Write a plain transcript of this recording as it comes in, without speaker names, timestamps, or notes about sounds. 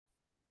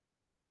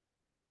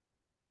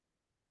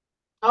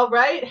All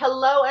right.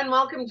 Hello and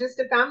welcome, Just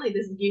a Family.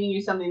 This is giving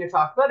you something to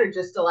talk about, or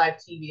Just a Live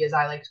TV, as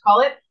I like to call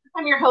it.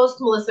 I'm your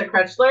host, Melissa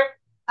Kretschler.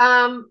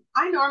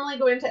 I normally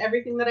go into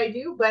everything that I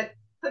do, but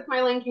click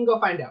my link and go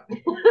find out.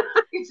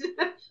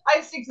 I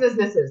have six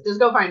businesses. Just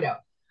go find out.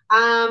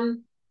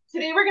 Um,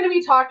 Today, we're going to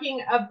be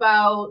talking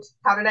about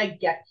how did I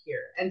get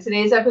here? And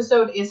today's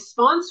episode is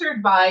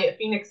sponsored by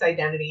Phoenix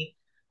Identity.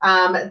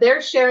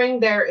 They're sharing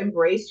their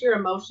Embrace Your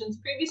Emotions,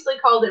 previously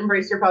called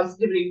Embrace Your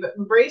Positivity, but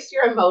Embrace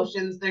Your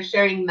Emotions. They're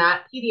sharing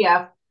that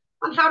PDF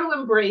on how to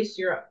embrace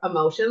your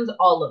emotions,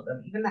 all of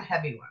them, even the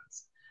heavy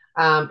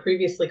ones.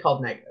 Previously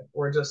called negative.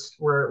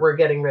 We're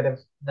getting rid of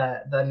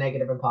the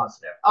negative and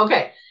positive.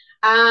 Okay.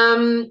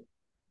 Um,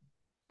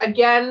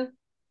 Again,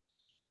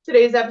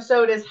 today's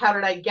episode is how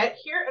did I get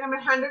here, and I'm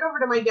going to hand it over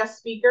to my guest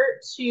speaker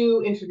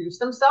to introduce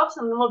themselves,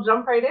 and then we'll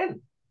jump right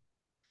in.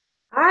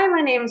 Hi,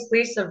 my name is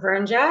Lisa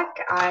Vernjak.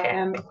 I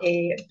am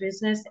a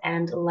business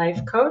and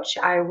life coach.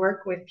 I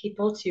work with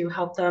people to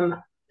help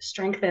them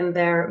strengthen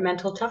their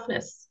mental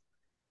toughness.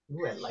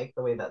 Ooh, I like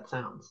the way that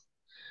sounds.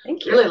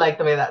 Thank Really you. like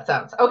the way that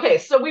sounds. Okay,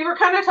 so we were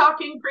kind of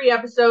talking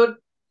pre-episode,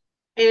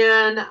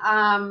 and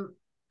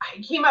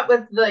I came up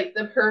with like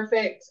the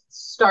perfect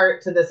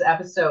start to this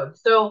episode.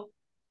 So,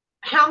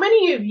 how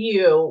many of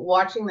you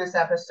watching this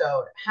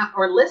episode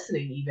or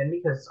listening, even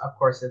because of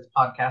course it's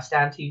podcast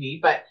and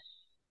TV, but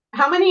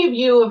how many of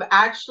you have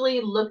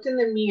actually looked in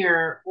the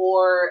mirror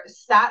or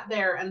sat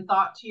there and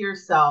thought to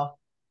yourself,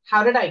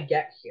 "How did I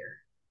get here?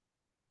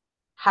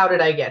 How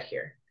did I get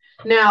here?"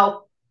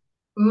 Now,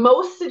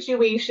 most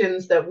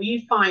situations that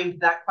we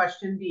find that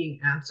question being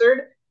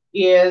answered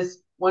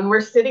is when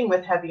we're sitting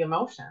with heavy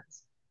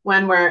emotions,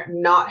 when we're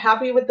not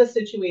happy with the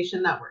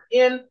situation that we're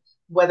in,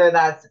 whether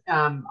that's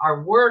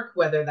our work,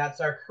 whether that's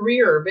our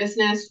career or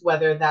business,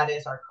 whether that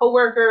is our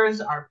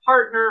coworkers, our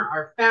partner,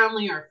 our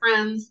family, our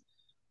friends,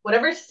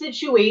 whatever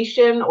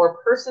situation or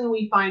person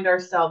we find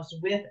ourselves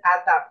with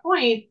at that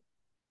point,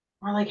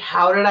 we're like,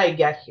 how did I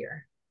get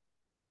here?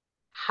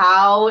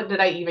 How did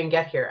I even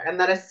get here? And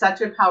that is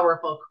such a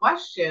powerful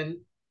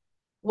question.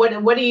 What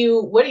do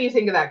you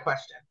think of that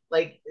question?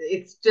 Like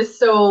it's just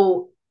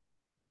so.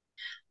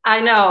 I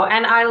know,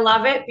 and I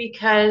love it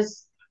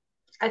because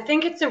I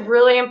think it's a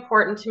really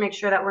important to make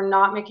sure that we're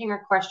not making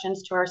our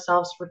questions to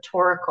ourselves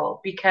rhetorical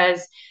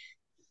because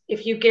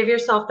if you give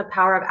yourself the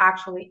power of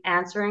actually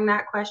answering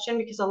that question,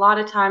 because a lot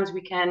of times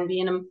we can be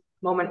in a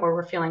moment where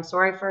we're feeling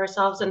sorry for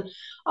ourselves and,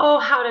 oh,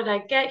 how did I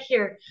get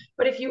here?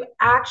 But if you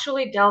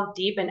actually delve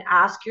deep and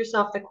ask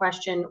yourself the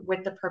question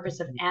with the purpose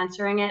of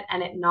answering it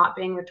and it not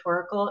being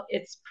rhetorical,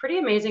 it's pretty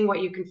amazing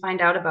what you can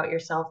find out about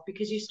yourself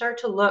because you start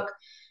to look,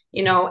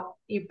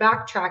 you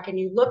backtrack and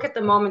you look at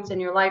the moments in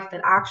your life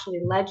that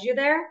actually led you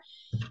there.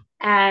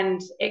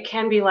 And it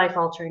can be life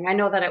altering. I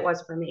know that it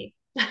was for me.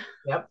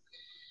 Yep.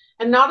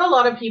 And not a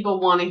lot of people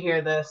want to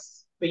hear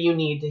this, but you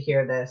need to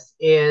hear this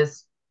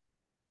is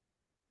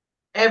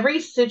every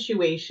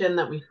situation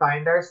that we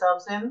find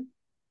ourselves in,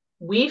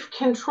 we've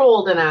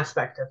controlled an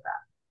aspect of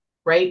that,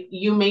 right?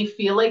 You may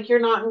feel like you're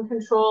not in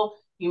control.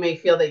 You may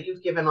feel that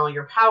you've given all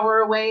your power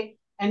away.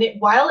 And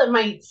while it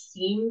might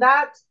seem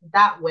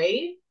that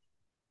way,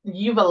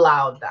 you've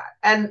allowed that.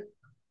 And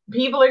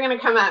people are going to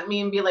come at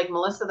me and be like,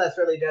 Melissa, that's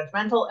really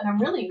judgmental. And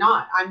I'm really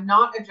not. I'm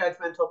not a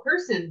judgmental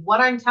person. What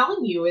I'm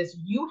telling you is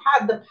you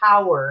had the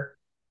power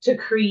to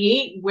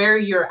create where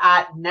you're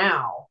at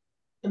now.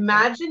 Yeah.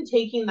 Imagine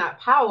taking that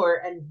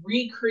power and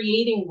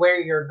recreating where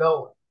you're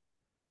going.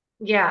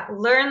 Yeah,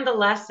 learn the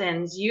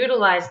lessons,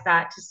 utilize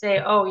that to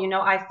say, oh,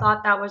 I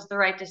thought that was the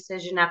right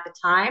decision at the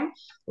time.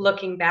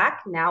 Looking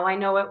back, now I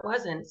know it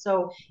wasn't.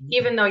 So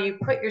even though you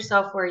put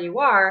yourself where you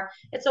are,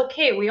 it's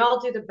okay. We all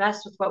do the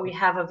best with what we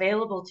have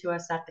available to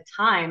us at the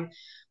time.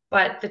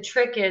 But the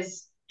trick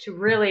is to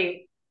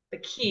really, the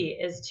key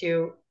is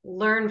to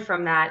learn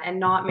from that and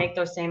not make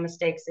those same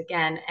mistakes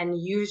again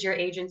and use your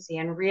agency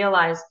and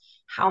realize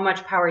how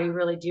much power you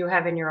really do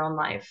have in your own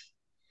life.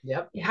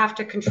 Yep, You have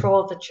to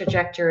control the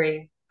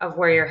trajectory of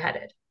where you're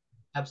headed.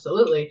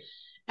 absolutely.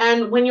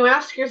 And when you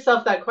ask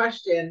yourself that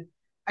question,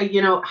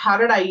 how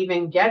did I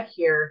even get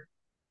here?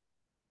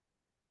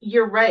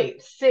 You're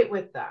right. Sit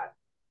with that,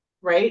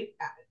 right?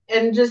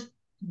 And just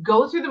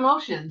go through the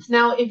motions.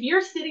 Now, if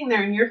you're sitting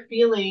there and you're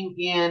feeling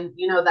in,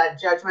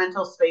 that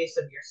judgmental space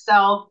of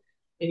yourself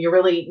and you're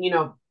really,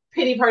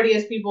 pity party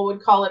as people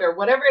would call it, or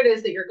whatever it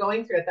is that you're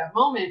going through at that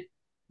moment,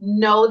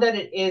 know that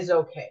it is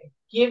okay.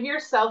 Give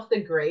yourself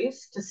the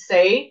grace to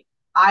say,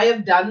 I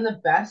have done the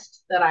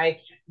best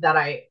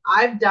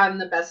I've done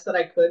the best that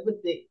I could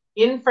with the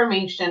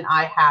information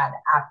I had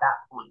at that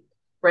point,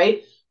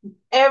 right?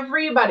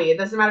 Everybody, it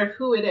doesn't matter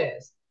who it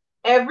is,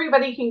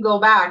 everybody can go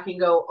back and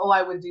go, oh,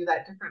 I would do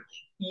that differently.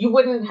 You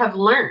wouldn't have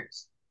learned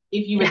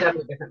if you had Yeah, done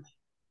it differently,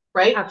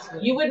 right? You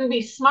absolutely. wouldn't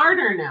be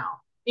smarter now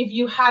if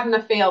you hadn't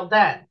have failed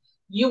then.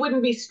 You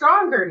wouldn't be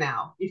stronger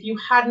now if you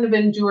hadn't have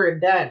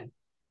endured then.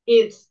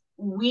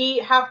 We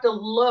have to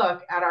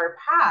look at our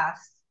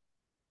past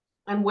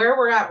and where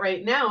we're at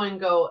right now and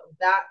go,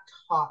 that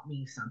taught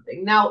me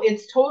something. Now,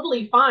 it's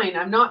totally fine.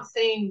 I'm not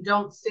saying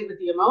don't sit with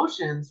the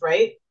emotions,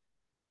 right?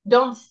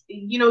 don't,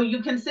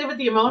 you can sit with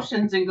the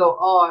emotions and go,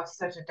 oh, I'm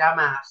such a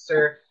dumbass,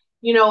 or,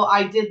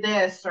 I did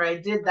this, or I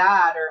did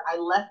that, or I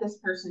let this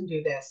person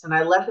do this, and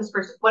I let this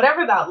person,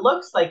 whatever that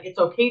looks like, it's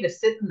okay to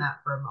sit in that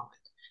for a moment.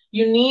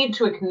 You need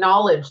to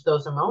acknowledge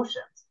those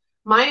emotions.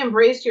 My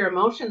Embrace Your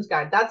Emotions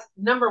guide, that's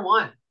number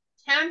one,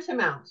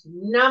 tantamount,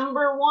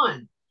 number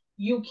one.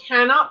 You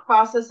cannot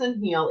process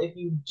and heal if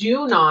you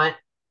do not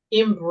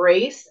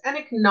embrace and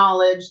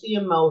acknowledge the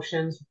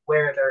emotions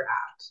where they're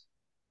at.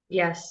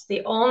 Yes,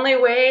 the only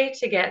way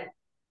to get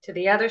to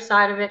the other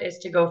side of it is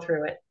to go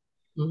through it.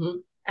 Mm-hmm.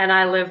 And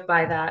I live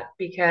by that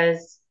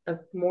because the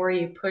more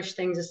you push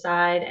things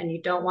aside and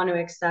you don't want to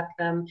accept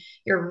them,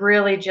 you're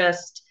really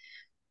just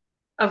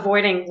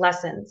avoiding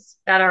lessons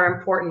that are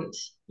important,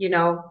 you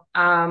know.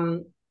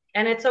 And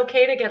it's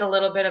okay to get a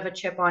little bit of a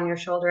chip on your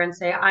shoulder and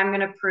say, I'm going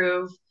to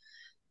prove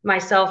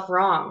myself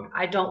wrong.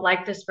 I don't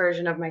like this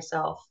version of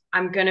myself.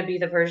 I'm going to be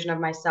the version of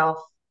myself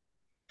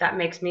that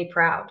makes me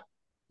proud.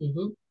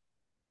 Mm-hmm.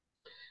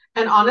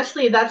 And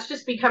honestly, that's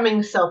just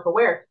becoming self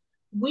aware.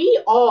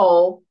 We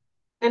all,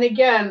 and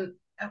again,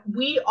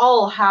 we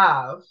all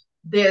have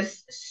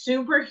this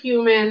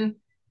superhuman,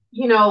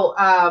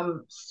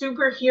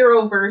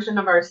 superhero version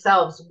of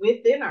ourselves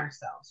within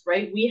ourselves,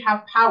 right? We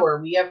have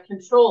power, we have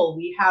control,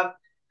 we have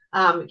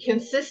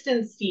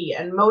consistency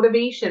and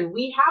motivation.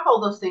 We have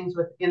all those things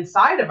with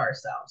inside of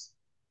ourselves.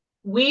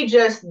 We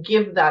just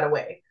give that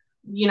away.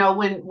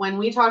 When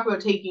we talk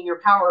about taking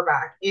your power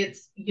back,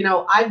 it's,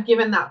 I've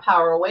given that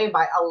power away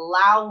by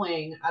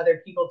allowing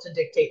other people to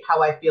dictate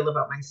how I feel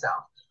about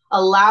myself,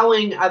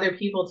 allowing other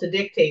people to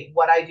dictate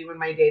what I do in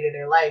my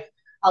day-to-day life,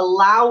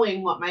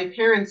 allowing what my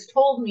parents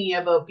told me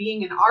about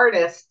being an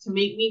artist to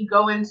make me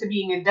go into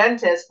being a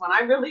dentist when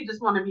I really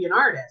just want to be an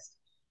artist,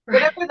 Right.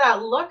 whatever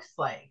that looks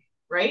like,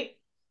 right?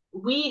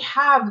 We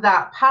have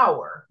that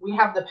power. We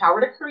have the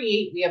power to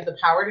create, we have the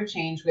power to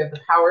change, we have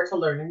the power to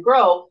learn and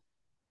grow.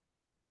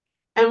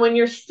 And when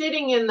you're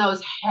sitting in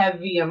those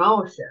heavy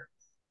emotions,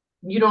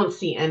 you don't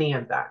see any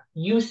of that.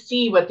 You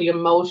see what the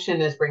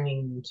emotion is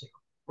bringing you to,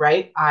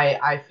 right?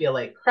 I feel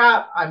like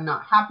crap. I'm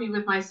not happy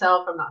with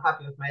myself. I'm not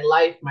happy with my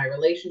life, my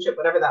relationship,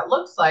 whatever that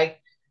looks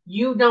like.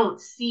 You don't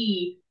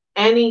see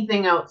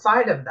anything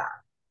outside of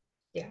that,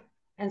 Yeah.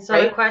 And so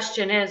the right?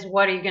 question is,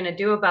 what are you going to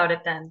do about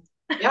it then?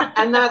 Yeah.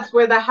 And that's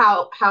where the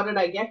how did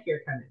I get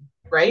here come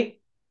in, right?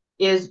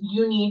 Is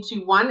you need to,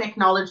 one,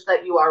 acknowledge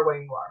that you are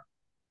where you are.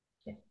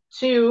 Yeah.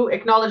 Two,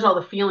 acknowledge all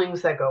the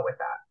feelings that go with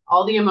that,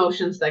 all the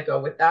emotions that go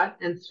with that.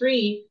 And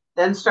three,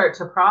 then start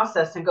to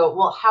process and go,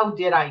 well, how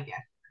did I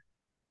get,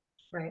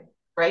 Right.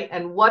 right?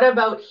 And what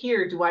about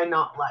here do I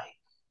not like?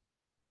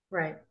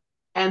 Right.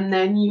 And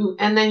then you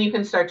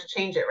can start to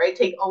change it, right?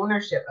 Take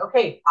ownership.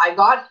 Okay, I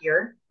got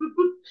here.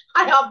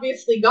 I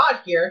obviously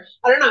got here.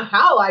 I don't know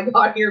how I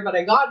got here, but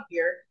I got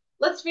here.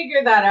 Let's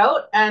figure that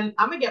out. And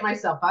I'm gonna get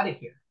myself out of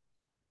here.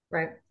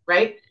 Right.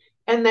 Right?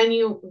 And then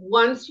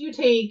once you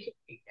take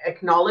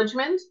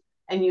acknowledgement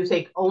and you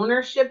take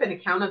ownership and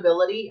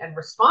accountability and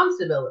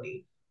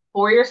responsibility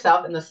for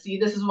yourself, and this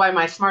is why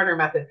my smarter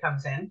method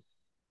comes in,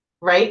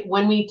 right?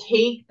 When we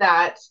take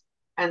that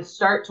and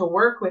start to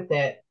work with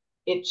it,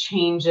 it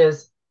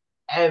changes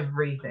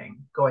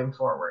everything going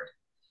forward.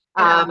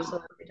 It Um,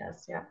 absolutely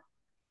does. Yeah.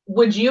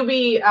 would you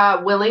be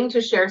willing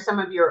to share some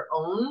of your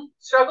own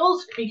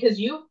struggles because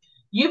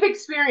you've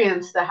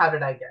experienced the how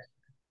did I get?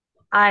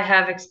 I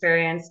have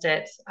experienced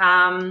it.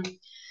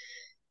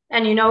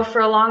 And, you know,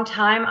 for a long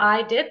time,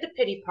 I did the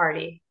pity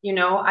party. You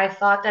know, I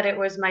thought that it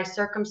was my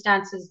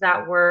circumstances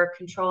that were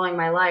controlling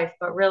my life,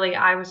 but really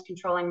I was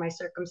controlling my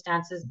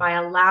circumstances by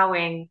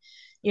allowing,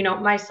 you know,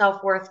 my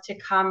self worth to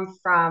come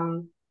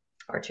from,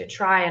 or to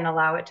try and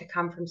allow it to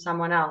come from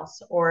someone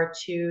else, or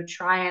to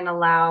try and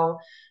allow,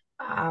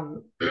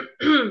 um,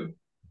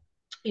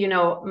 you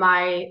know,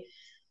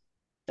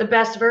 the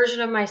best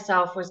version of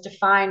myself was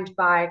defined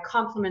by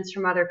compliments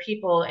from other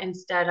people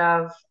instead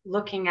of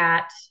looking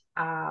at,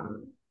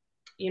 um,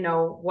 you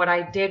know, what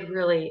I did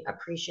really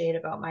appreciate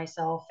about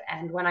myself.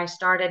 And when I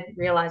started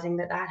realizing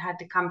that that had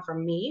to come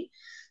from me,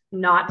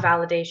 not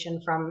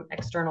validation from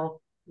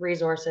external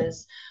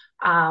resources,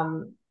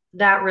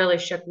 that really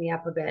shook me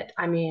up a bit.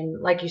 I mean,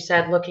 like you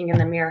said, looking in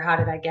the mirror, how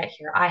did I get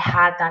here? I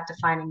had that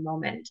defining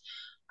moment.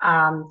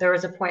 There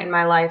was a point in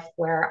my life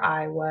where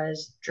I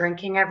was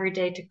drinking every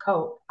day to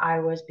cope. I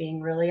was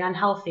being really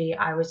unhealthy.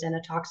 I was in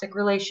a toxic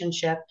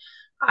relationship.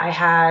 I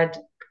had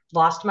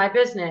lost my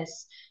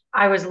business.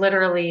 I was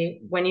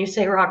literally, when you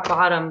say rock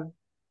bottom,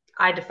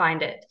 I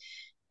defined it.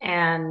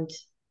 And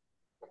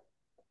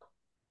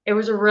it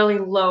was a really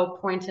low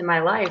point in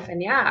my life.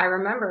 And yeah, I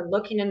remember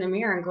looking in the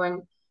mirror and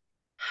going,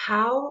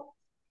 how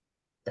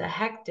the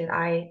heck did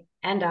I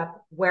end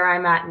up where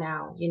I'm at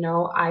now? You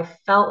know, I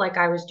felt like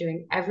I was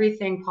doing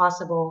everything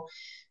possible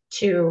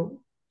to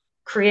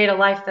create a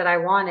life that I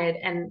wanted.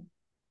 And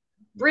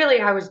really,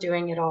 I was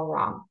doing it all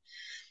wrong.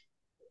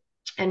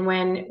 And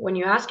when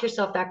you ask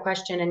yourself that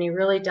question and you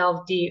really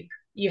delve deep,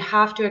 you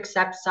have to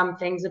accept some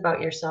things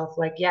about yourself.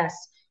 Like, yes,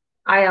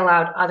 I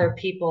allowed other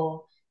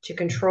people to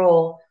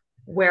control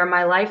where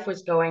my life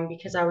was going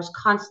because I was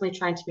constantly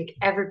trying to make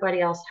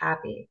everybody else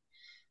happy.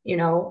 You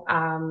know,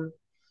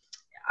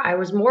 I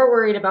was more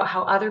worried about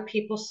how other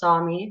people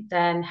saw me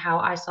than how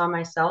I saw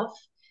myself.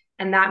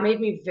 And that made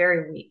me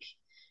very weak.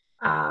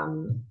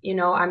 I'm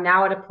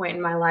now at a point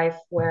in my life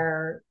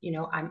where,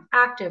 I'm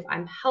active,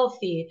 I'm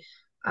healthy,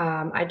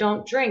 I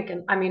don't drink,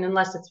 and I mean,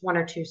 unless it's one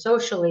or two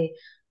socially,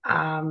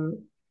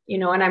 and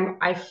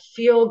I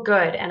feel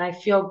good, and I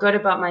feel good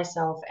about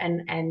myself,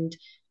 and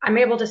I'm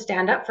able to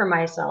stand up for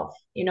myself.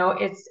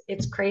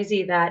 It's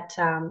crazy that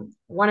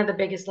one of the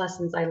biggest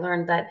lessons I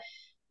learned that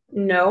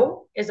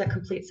no is a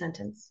complete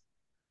sentence.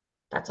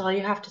 That's all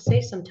you have to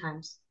say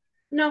sometimes.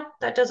 No,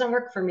 that doesn't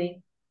work for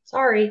me.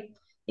 Sorry.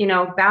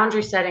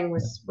 Boundary setting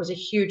was a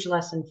huge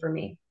lesson for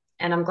me,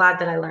 and I'm glad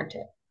that I learned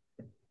it.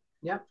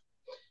 Yep.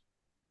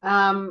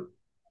 I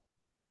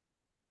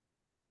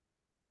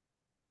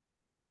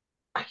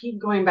keep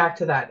going back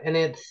to that, and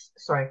it's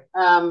sorry.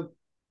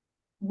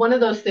 One of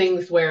those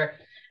things where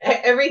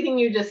everything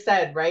you just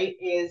said, right,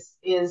 is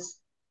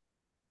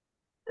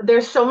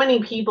there's so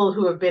many people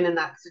who have been in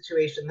that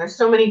situation. There's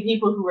so many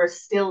people who are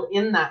still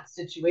in that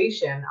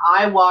situation.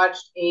 I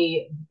watched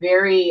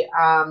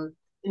an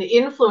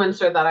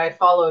influencer that I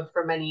followed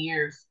for many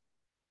years,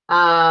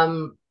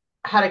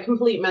 had a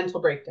complete mental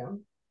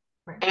breakdown.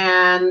 Right.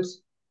 And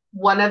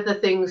one of the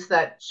things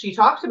that she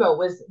talked about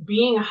was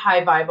being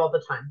high vibe all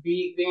the time,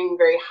 being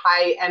very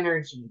high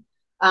energy.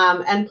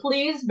 And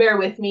please bear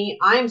with me.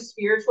 I'm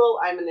spiritual.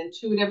 I'm an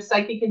intuitive,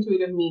 psychic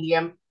intuitive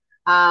medium.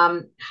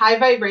 High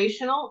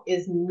vibrational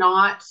is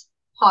not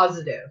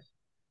positive.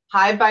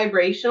 High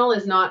vibrational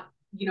is not,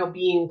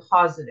 being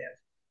positive.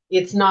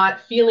 It's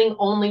not feeling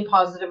only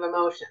positive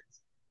emotions.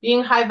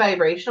 Being high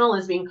vibrational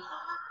is being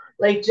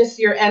like just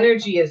your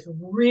energy is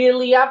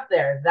really up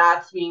there.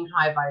 That's being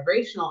high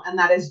vibrational, and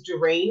that is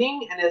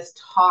draining and is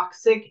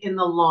toxic in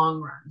the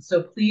long run.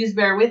 So please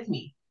bear with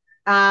me.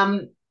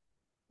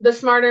 The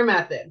smarter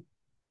method.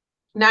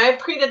 Now I've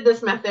created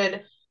this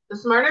method. The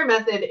smarter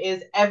method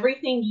is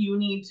everything you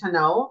need to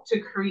know to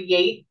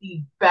create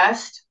the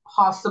best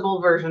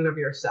possible version of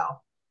yourself.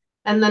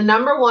 And the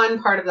number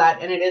one part of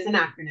that, and it is an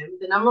acronym,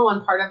 the number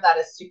one part of that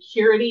is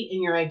security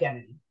in your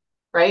identity,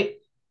 right?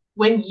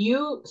 When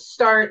you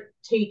start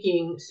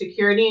taking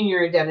security in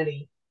your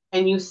identity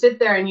and you sit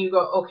there and you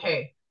go,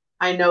 okay,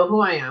 I know who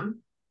I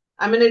am.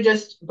 I'm going to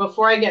just,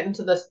 before I get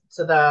into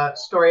the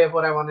story of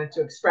what I wanted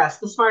to express,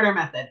 the smarter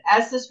method.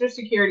 S is for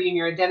security in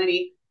your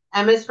identity.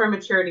 M is for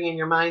maturity in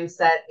your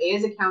mindset. A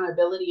is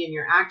accountability in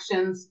your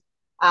actions.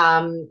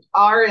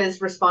 R is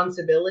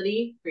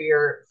responsibility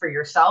for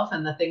yourself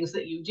and the things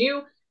that you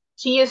do.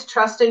 T is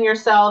trust in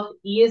yourself.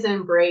 E is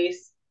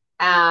embrace.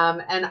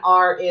 And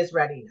R is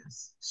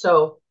readiness.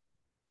 So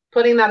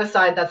putting that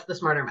aside, that's the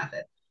smarter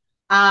method.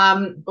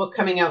 Book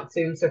coming out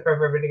soon. So if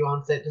everybody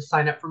wants it, just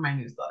sign up for my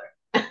newsletter.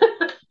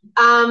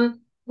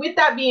 With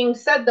that being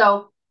said,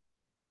 though,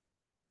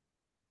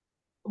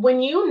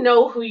 when you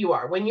know who you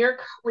are, when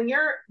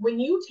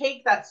you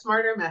take that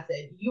smarter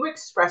method, you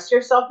express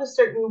yourself a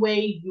certain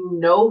way, you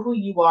know who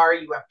you are,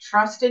 you have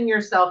trust in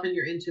yourself and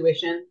your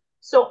intuition.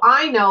 So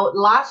I know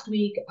last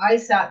week I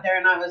sat there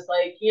and I was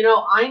like,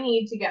 I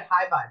need to get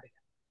high vibe again,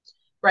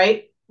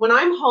 right? When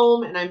I'm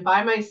home and I'm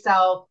by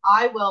myself,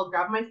 I will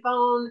grab my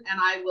phone and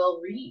I will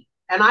read.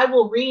 And I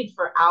will read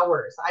for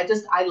hours.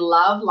 I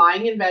love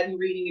lying in bed and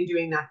reading and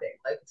doing nothing.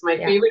 Like it's my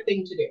favorite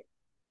thing to do.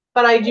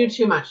 But I do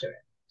too much of it.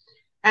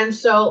 And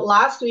so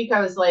last week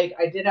I was like,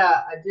 I did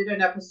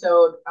an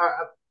episode,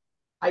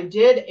 I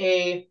did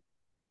a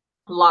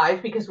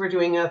live because we're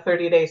doing a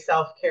 30-day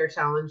self-care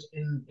challenge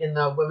in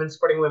the Women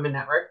Supporting Women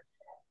Network.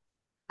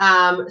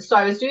 So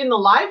I was doing the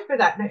live for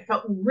that and I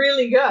felt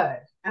really good.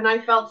 And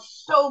I felt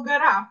so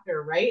good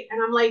after, right?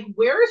 And I'm like,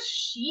 where's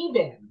she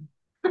been?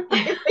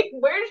 Like,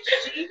 where's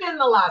she been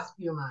the last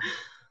few months?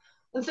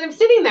 And so I'm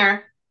sitting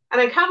there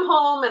and I come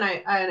home and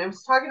I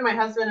was talking to my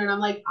husband and I'm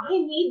like, I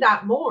need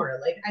that more.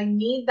 Like I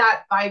need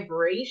that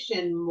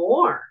vibration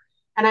more.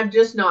 And I'm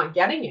just not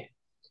getting it.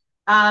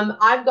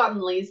 I've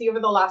gotten lazy over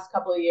the last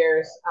couple of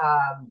years.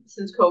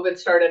 Since COVID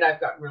started,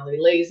 I've gotten really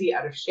lazy,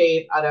 out of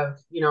shape, out of,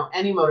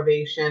 any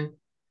motivation.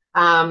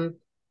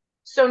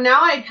 So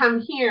now I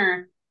come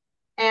here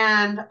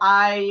and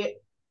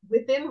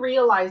within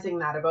realizing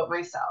that about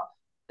myself,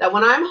 that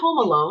when I'm home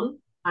alone,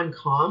 I'm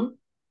calm,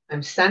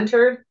 I'm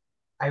centered,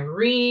 I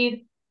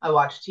read, I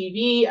watch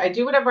TV, I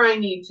do whatever I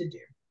need to do,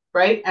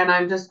 right? And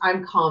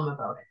I'm calm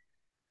about it.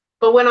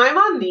 But when I'm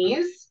on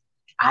these,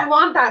 I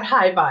want that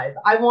high vibe.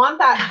 I want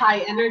that high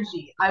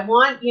energy. I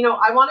want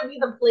to be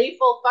the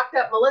playful, fucked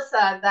up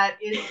Melissa that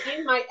is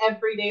in my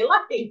everyday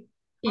life.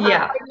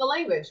 Yeah. The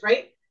language,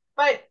 right?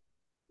 But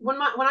when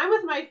I'm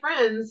with my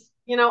friends,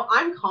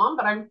 I'm calm,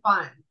 but I'm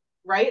fun,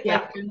 right? Yeah.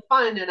 Like I'm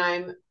fun and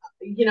I'm,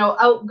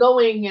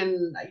 outgoing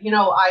and,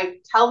 I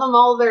tell them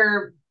all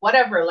their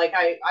whatever, like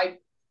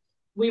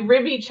we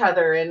rib each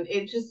other and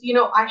it just,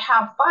 I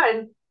have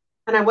fun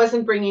and I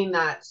wasn't bringing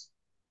that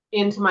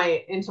into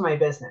my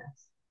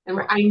business. And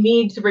right. I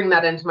need to bring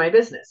that into my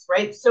business,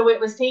 right? So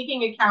it was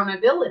taking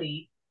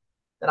accountability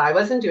that I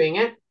wasn't doing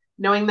it,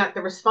 knowing that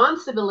the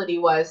responsibility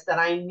was that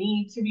I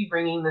need to be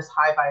bringing this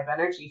high vibe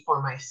energy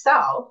for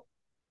myself,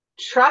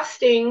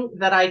 trusting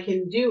that I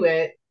can do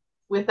it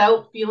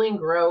without feeling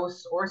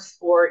gross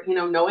or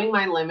knowing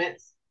my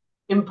limits,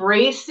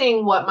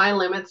 embracing what my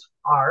limits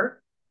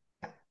are,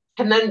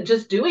 and then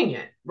just doing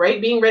it,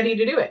 right? Being ready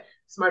to do it.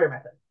 Smarter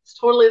method. It's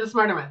totally the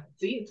smarter method.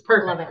 See, it's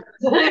perfect.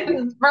 Love it.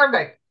 It's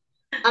perfect.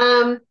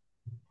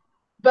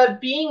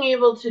 But being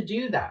able to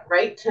do that,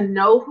 right? To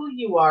know who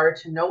you are,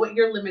 to know what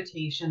your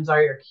limitations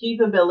are, your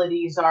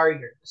capabilities are,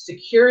 your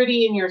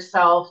security in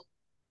yourself,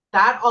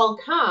 that all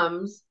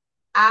comes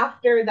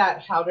after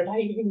that. How did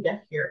I even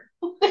get here?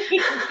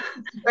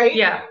 Right?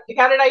 Yeah. Like,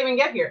 how did I even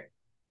get here?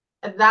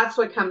 And that's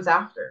what comes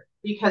after,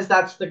 because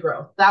that's the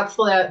growth. That's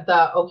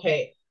the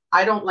okay,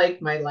 I don't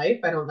like my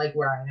life. I don't like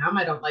where I am.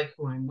 I don't like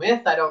who I'm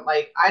with. I don't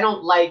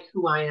like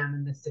who I am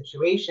in this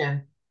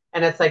situation.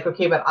 And it's like,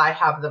 okay, but I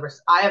have the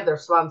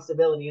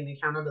responsibility and the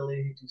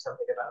accountability to do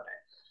something about it.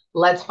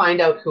 Let's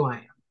find out who I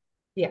am.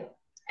 Yeah.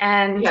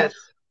 And Yes.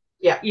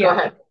 Yeah, go yeah,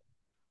 ahead.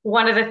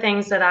 one of the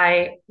things that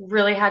I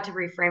really had to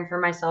reframe for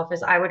myself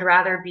is I would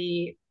rather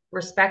be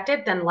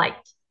respected than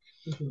liked.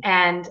 Mm-hmm.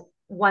 And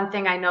one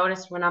thing I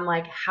noticed when I'm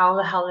like, how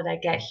the hell did I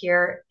get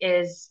here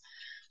is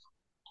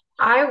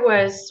I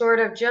was sort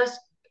of just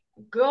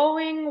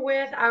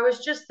I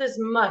was just this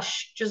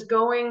mush, just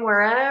going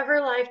wherever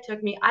life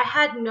took me. I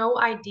had no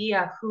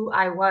idea who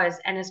I was.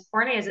 And as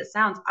corny as it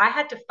sounds, I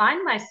had to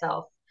find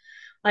myself.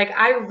 Like,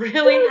 I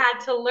really had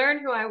to learn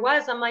who I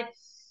was. I'm like,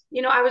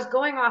 I was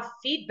going off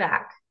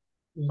feedback.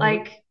 Mm-hmm.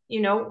 Like,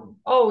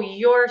 oh,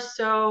 you're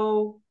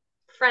so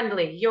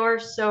friendly, you're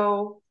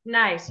so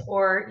nice,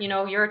 or,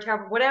 you're a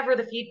terrible, whatever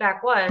the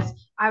feedback was,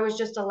 I was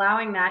just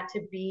allowing that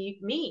to be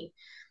me.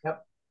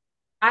 Yep.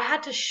 I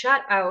had to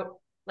shut out,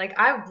 like,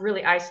 I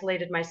really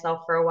isolated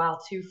myself for a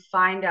while to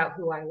find out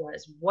who I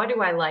was. What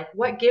do I like?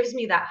 What gives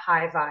me that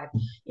high vibe?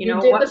 You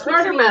did the What puts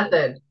smarter me,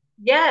 method.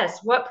 yes,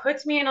 what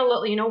puts me in a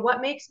little,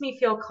 what makes me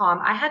feel calm?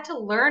 I had to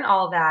learn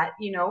all that,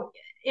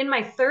 in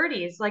my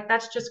 30s. Like,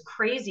 that's just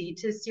crazy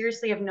to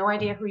seriously have no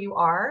idea who you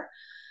are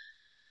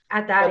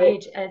at that But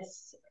it, age.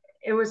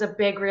 It was a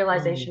big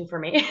realization for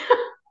me.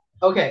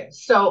 okay,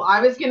 so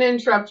I was going to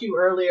interrupt you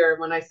earlier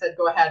when I said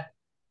go ahead.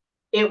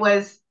 It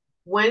was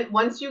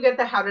once you get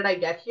the how did I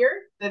get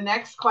here, the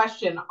next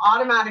question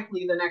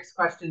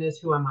is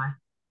who am I?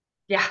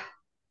 Yeah.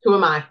 Who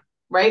am I?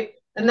 Right?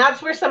 And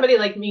that's where somebody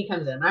like me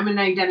comes in. I'm an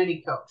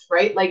identity coach,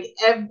 right? Like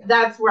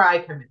that's where I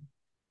come in.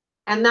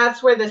 And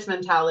that's where this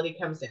mentality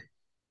comes in.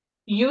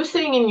 You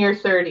saying in your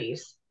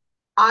 30s,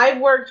 I've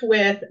worked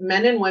with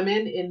men and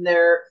women in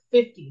their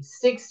 50s,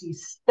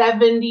 60s,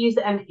 70s,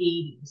 and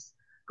 80s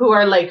who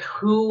are like,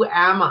 who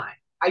am I?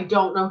 I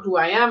don't know who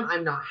I am.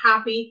 I'm not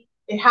happy.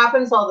 It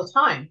happens all the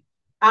time.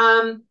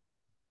 Um,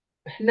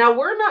 Now,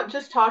 we're not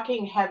just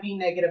talking heavy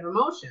negative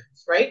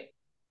emotions, right?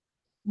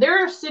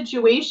 There are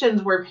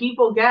situations where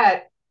people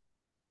get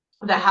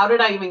the how did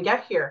I even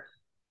get here?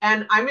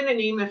 And I'm going to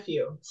name a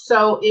few.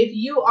 So, if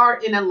you are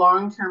in a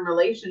long term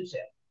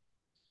relationship,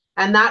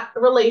 and that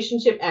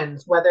relationship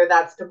ends, whether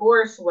that's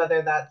divorce,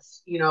 whether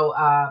that's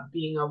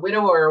being a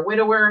widow or a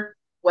widower,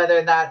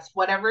 whether that's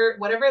whatever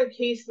the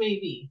case may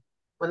be,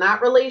 when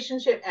that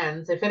relationship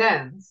ends, if it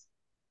ends,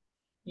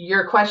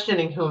 you're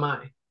questioning, who am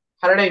I?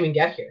 How did I even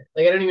get here?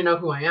 Like, I don't even know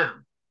who I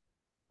am.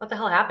 What the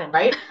hell happened?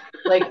 Right?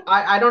 Like,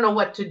 I don't know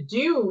what to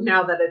do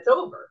now that it's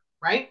over.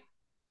 Right?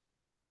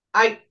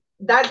 I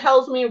That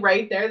tells me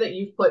right there that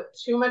you've put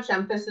too much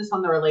emphasis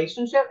on the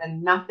relationship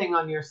and nothing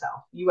on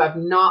yourself. You have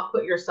not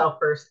put yourself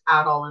first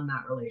at all in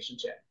that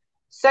relationship.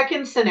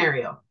 Second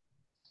scenario,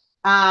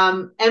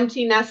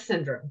 empty nest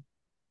syndrome.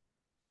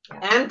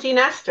 Yeah. Empty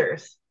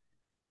nesters.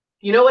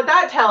 You know what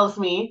that tells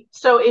me?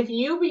 So if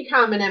you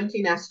become an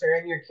empty nester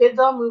and your kids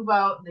all move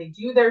out, they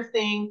do their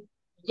thing,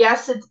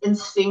 yes, it's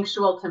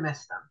instinctual to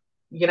miss them.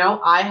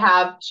 I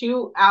have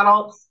two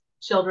adult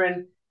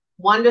children.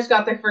 One just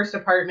got their first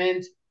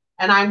apartment,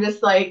 and I'm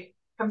just like,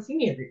 come see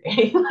me every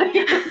day. Like,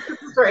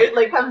 right?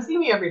 Like, come see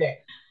me every day.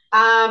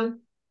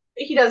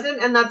 He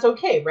doesn't, and that's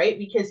okay, right?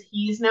 Because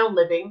he's now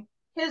living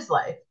his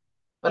life.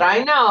 But Yeah.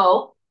 I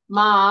know,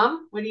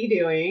 Mom, what are you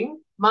doing?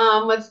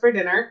 Mom, what's for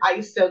dinner? I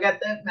still get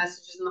the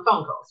messages and the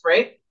phone calls,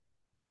 right?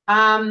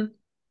 Um,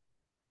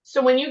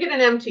 so when you get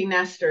an empty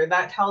nester,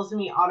 that tells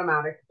me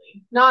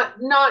automatically, not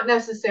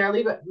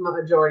necessarily, but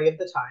majority of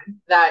the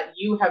time, that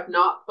you have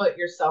not put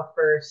yourself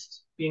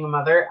first being a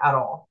mother at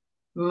all.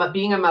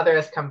 Being a mother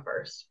has come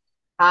first.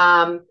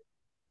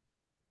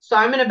 So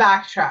I'm going to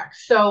backtrack.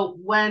 So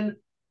when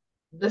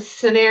the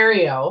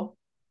scenario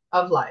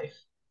of life,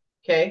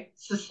 okay,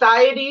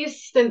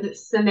 society's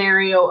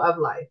scenario of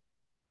life,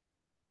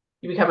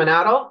 you become an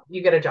adult,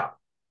 you get a job.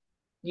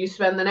 You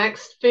spend the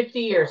next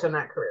 50 years in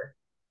that career.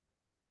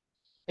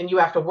 And you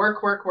have to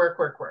work, work, work,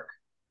 work, work.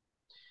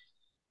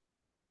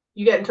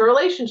 You get into a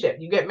relationship,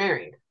 you get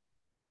married,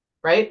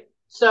 right?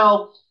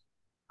 So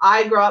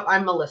I grow up,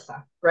 I'm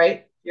Melissa,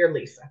 right? You're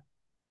Lisa.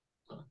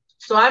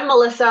 So I'm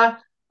Melissa.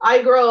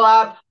 I grow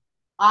up,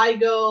 I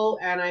go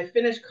and I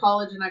finish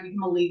college and I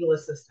become a legal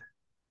assistant.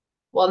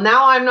 Well,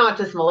 now I'm not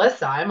just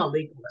Melissa, I'm a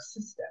legal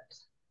assistant.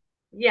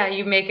 Yeah,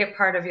 you make it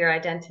part of your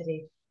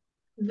identity.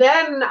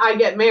 Then I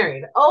get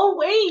married. Oh,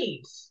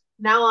 wait.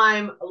 Now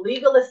I'm a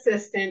legal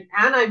assistant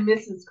and I'm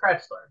Mrs.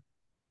 Crutchler.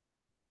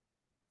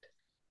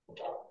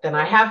 Then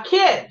I have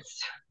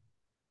kids.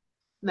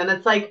 And then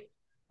it's like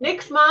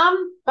Nick's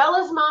mom,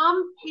 Bella's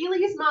mom,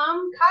 Haley's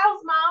mom,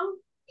 Kyle's mom.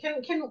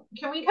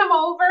 Can we come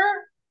over?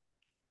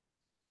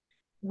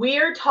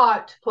 We're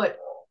taught to put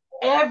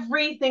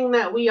everything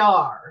that we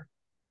are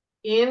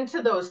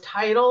into those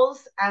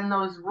titles and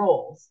those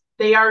roles.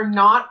 They are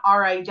not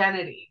our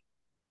identity.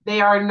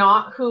 They are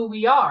not who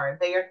we are.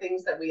 They are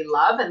things that we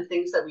love and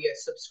things that we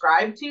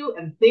subscribe to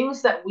and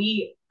things that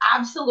we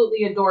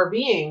absolutely adore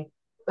being,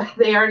 but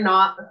they are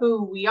not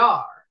who we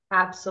are.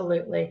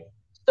 Absolutely.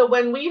 So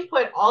when we've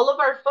put all of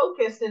our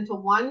focus into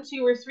one,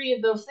 two, or three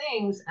of those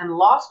things and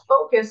lost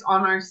focus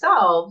on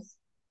ourselves,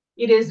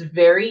 it is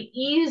very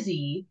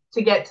easy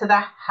to get to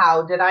the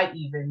how did I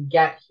even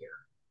get here?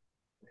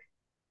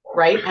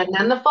 Right? And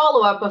then the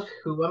follow up of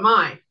who am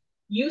I?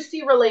 You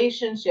see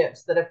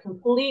relationships that have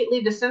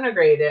completely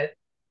disintegrated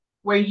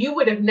where you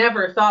would have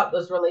never thought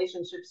those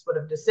relationships would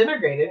have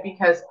disintegrated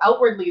because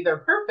outwardly they're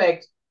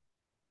perfect.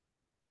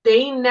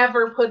 They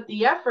never put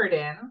the effort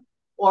in,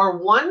 or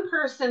one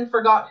person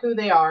forgot who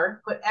they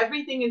are, put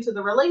everything into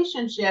the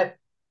relationship.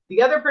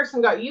 The other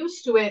person got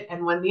used to it.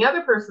 And when the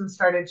other person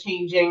started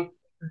changing,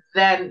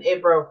 then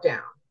it broke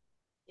down.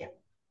 Yeah,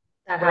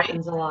 that Right.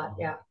 happens a lot.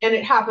 Yeah. And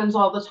it happens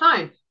all the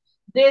time.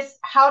 This,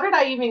 how did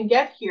I even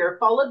get here?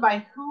 Followed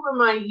by who am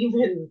I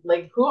even,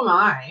 like, who am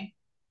I?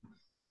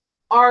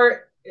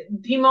 Are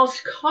the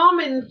most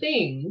common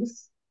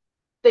things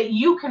that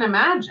you can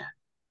imagine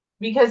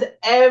because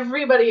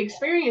everybody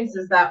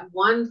experiences that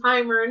one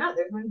time or another.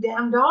 There's my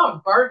damn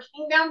dog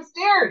barking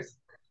downstairs.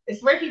 I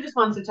swear he just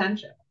wants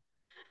attention.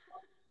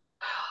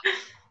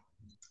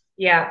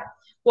 Yeah.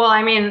 Well,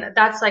 I mean,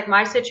 that's like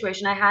my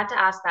situation. I had to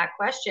ask that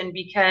question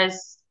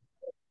because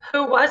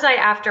who was I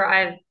after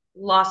I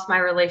lost my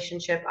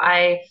relationship?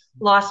 I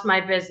lost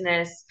my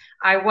business.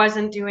 I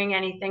wasn't doing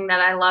anything that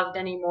I loved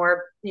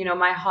anymore, you know,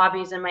 my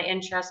hobbies and my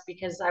interests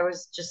because I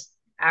was just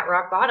at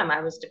rock bottom.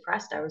 I was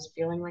depressed. I was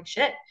feeling like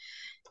shit.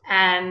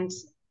 And,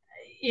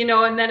 you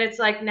know, and then it's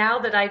like now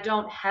that I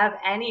don't have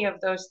any of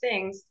those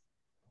things,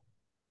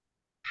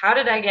 how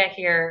did I get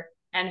here?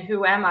 And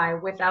who am I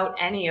without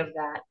any of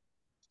that?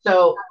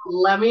 So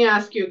let me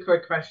ask you a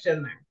quick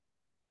question there.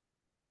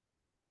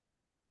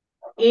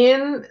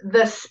 In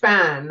the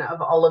span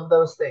of all of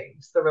those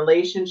things, the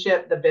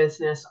relationship, the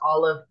business,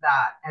 all of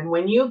that, and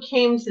when you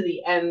came to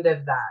the end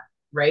of that,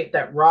 right,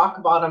 that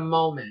rock bottom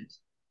moment,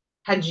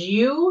 had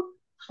you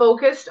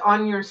focused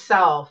on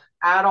yourself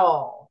at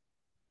all?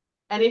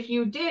 And if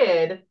you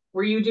did,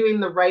 were you doing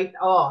the right?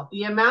 Oh,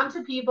 the amount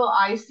of people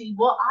I see,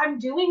 well, I'm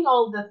doing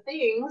all the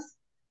things.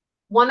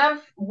 One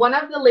of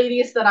the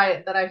ladies that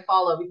I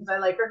follow because I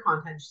like her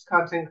content. She's a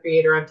content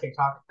creator on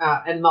TikTok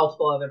and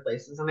multiple other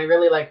places, and I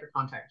really like her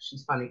content.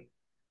 She's funny.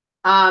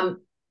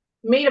 Um,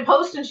 Made a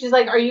post and she's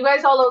like, "Are you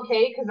guys all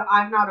okay? Because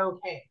I'm not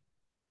okay."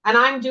 And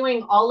I'm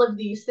doing all of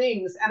these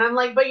things. And I'm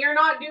like, but you're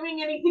not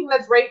doing anything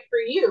that's right for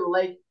you.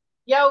 Like,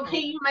 yeah, okay,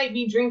 you might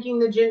be drinking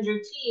the ginger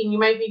tea and you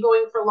might be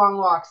going for long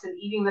walks and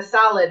eating the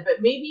salad,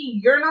 but maybe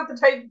you're not the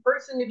type of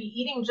person to be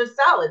eating just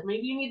salad.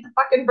 Maybe you need the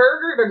fucking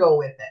burger to go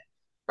with it.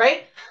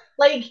 Right?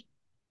 Like,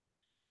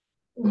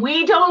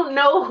 we don't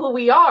know who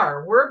we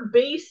are. We're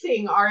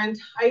basing our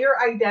entire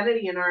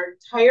identity and our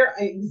entire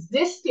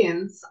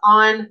existence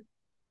on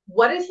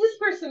what does this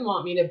person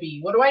want me to be?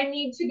 What do I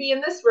need to be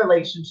in this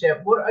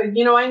relationship? What,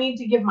 I need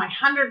to give my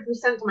 100%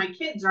 to my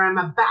kids or I'm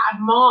a bad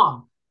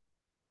mom.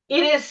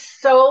 It is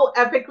so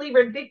epically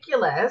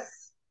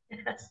ridiculous.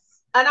 Yes.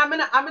 And I'm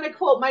gonna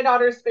quote my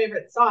daughter's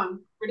favorite song,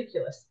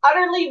 "Ridiculous,"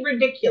 utterly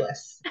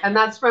ridiculous, and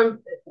that's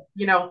from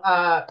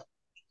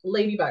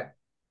Ladybug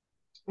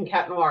and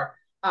Cat Noir,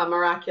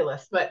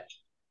 Miraculous. But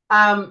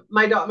my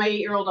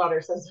 8-year-old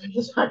daughter says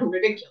I'm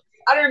ridiculous,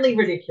 utterly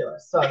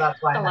ridiculous. So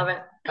that's why I love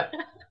it.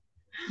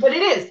 But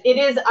it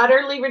is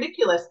utterly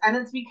ridiculous, and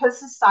it's because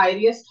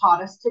society has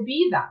taught us to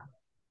be that.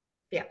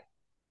 Yeah.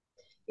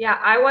 Yeah,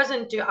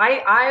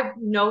 I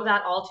know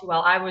that all too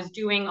well. I was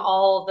doing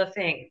all the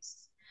things.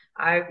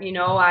 I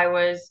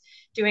was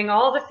doing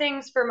all the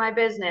things for my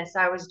business.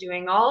 I was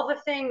doing all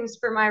the things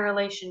for my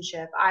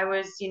relationship. I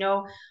was,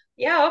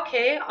 yeah,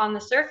 okay, on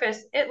the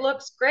surface, it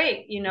looks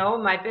great.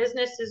 My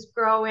business is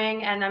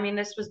growing. And I mean,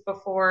 this was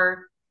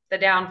before the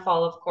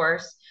downfall, of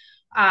course.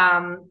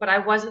 But I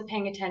wasn't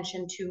paying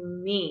attention to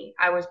me.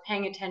 I was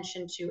paying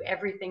attention to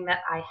everything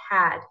that I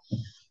had.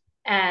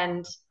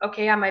 And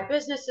okay, yeah, my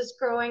business is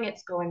growing,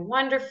 it's going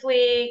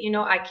wonderfully,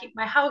 I keep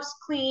my house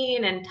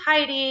clean and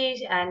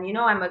tidy, and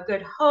I'm a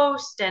good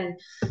host, and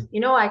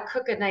I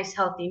cook a nice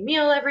healthy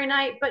meal every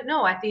night. But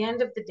no, at the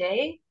end of the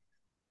day,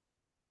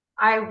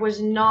 I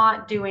was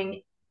not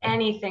doing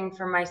anything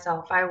for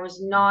myself. I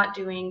was not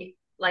doing,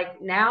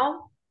 like,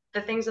 now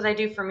the things that I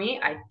do for me.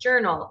 I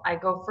journal, I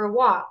go for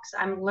walks,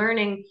 I'm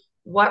learning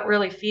what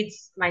really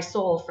feeds my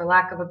soul, for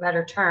lack of a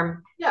better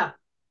term. Yeah.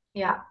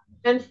 Yeah.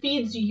 and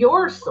feeds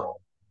your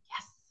soul,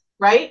 Yes.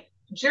 right?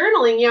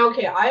 Journaling, yeah,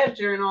 okay, I have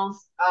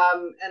journals,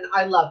 and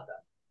I love them,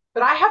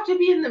 but I have to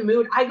be in the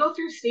mood. I go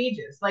through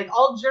stages. Like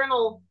I'll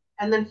journal,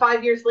 and then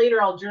 5 years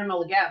later, I'll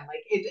journal again.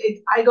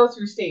 Like I go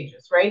through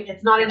stages, right?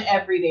 It's not an Yep.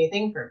 everyday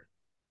thing for me.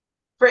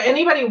 For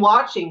anybody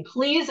watching,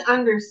 please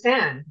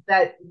understand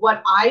that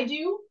what I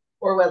do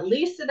or what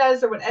Lisa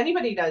does or what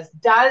anybody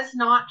does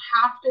not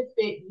have to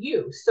fit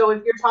you. So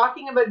if you're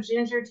talking about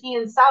ginger tea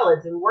and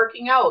salads and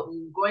working out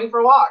and going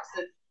for walks,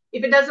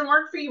 if it doesn't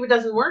work for you, it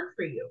doesn't work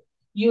for you.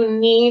 You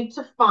need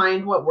to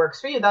find what works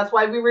for you. That's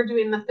why we were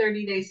doing the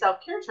 30-day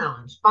self-care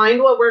challenge.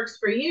 Find what works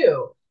for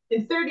you.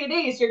 In 30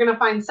 days, you're going to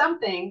find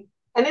something.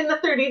 And in the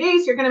 30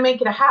 days, you're going to make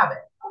it a habit.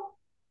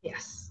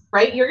 Yes.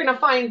 Right? You're going to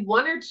find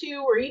one or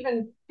two or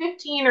even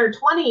 15 or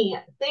 20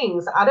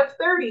 things out of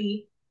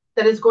 30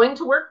 that is going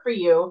to work for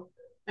you.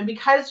 And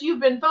because you've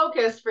been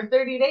focused for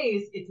 30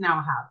 days, it's now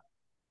a habit.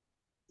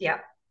 Yeah.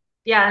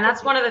 Yeah. And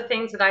that's one of the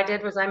things that I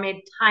did was I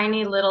made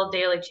tiny little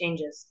daily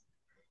changes.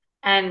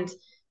 And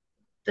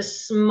the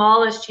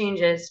smallest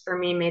changes for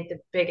me made the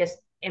biggest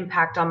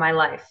impact on my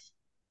life.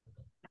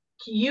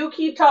 You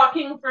keep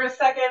talking for a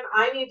second.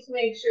 I need to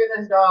make sure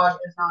this dog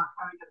is not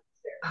coming up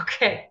the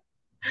Okay.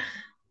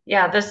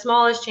 Yeah, the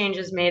smallest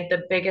changes made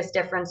the biggest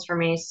difference for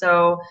me.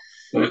 So,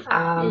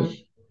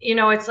 stairs.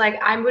 it's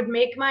like I would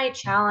make my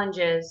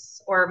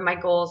challenges or my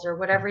goals or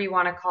whatever you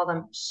want to call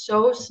them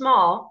so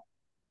small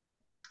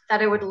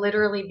that it would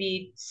literally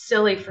be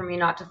silly for me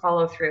not to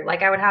follow through.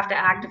 Like I would have to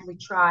actively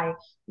try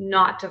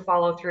not to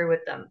follow through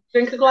with them.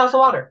 Drink a glass of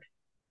water,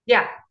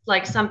 Yeah,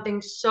 like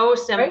something so right?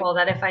 simple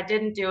that if I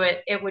didn't do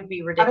it, it would be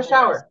Have a ridiculous.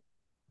 shower,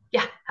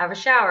 Yeah, have a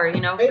shower. For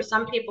right?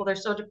 some people, they're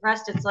so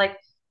depressed, it's like,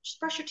 just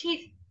brush your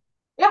teeth.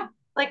 Yeah,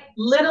 Like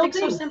little something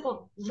so things.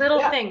 simple, little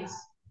Yeah. things.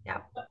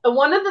 Yeah.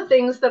 One of the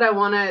things that I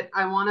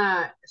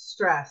wanna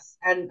stress,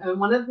 and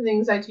one of the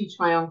things I teach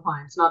my own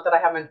clients, not that I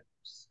haven't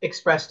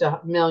expressed a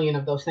million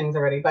of those things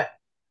already, but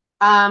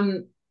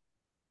um,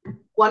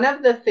 one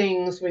of the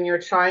things when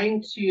you're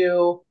trying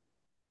to,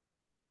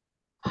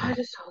 oh, I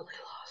just totally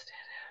lost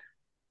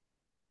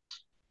it.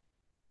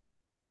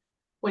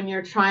 When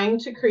you're trying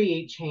to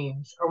create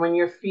change, or when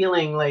you're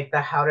feeling like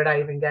the how did I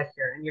even get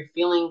here, and you're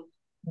feeling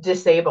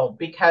disabled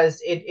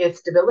because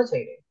it's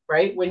debilitating,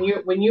 right? When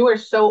you are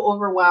so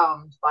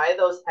overwhelmed by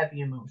those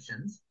heavy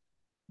emotions,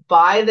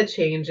 by the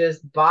changes,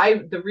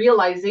 by the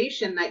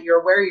realization that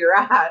you're where you're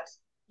at,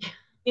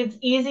 it's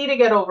easy to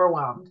get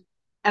overwhelmed.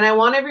 And I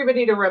want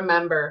everybody to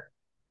remember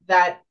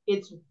that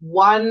it's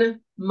one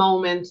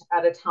moment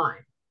at a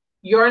time.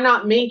 You're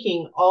not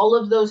making all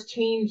of those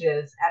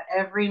changes at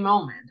every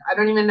moment. I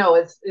don't even know.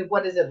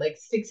 What is it, like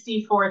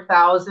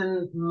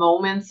 64,000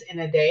 moments in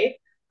a day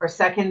or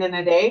second in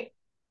a day?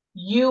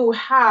 You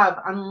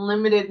have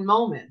unlimited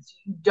moments.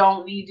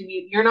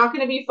 You're not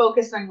going to be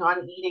focusing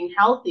on eating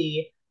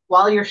healthy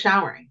while you're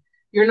showering.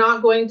 You're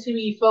not going to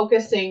be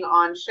focusing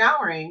on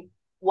showering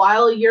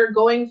while you're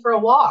going for a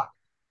walk.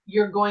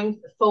 You're going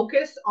to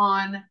focus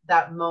on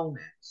that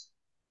moment.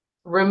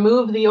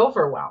 Remove the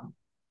overwhelm,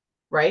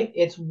 right?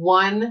 It's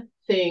one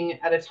thing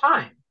at a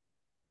time.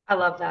 I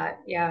love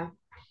that. Yeah.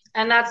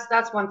 And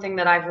that's one thing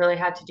that I've really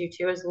had to do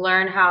too is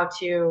learn how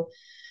to,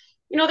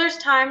 there's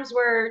times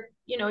where,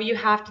 you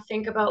have to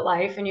think about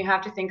life and you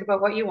have to think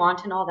about what you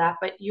want and all that,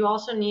 but you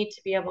also need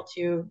to be able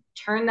to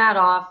turn that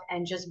off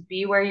and just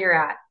be where you're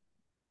at.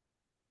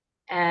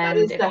 That And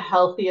is if the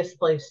healthiest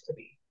place to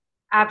be.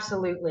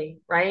 absolutely,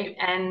 right?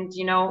 And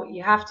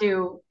you have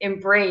to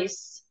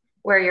embrace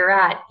where you're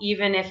at,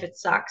 even if it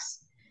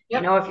sucks.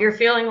 Yep. If you're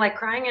feeling like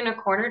crying in a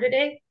corner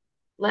today,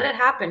 let it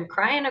happen.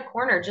 Cry in a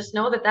corner. Just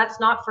know that that's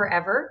not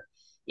forever.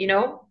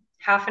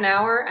 Half an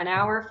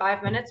hour,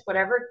 5 minutes,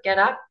 whatever, get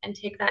up and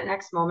take that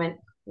next moment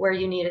where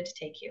you need it to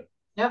take you.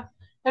 Yep.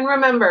 And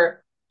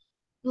remember,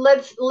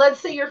 let's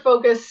say you're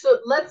focused. So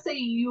let's say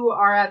you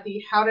are at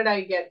the how did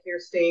I get here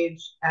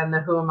stage and the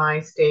who am I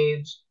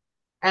stage.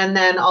 And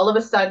then all of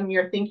a sudden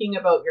you're thinking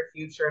about your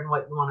future and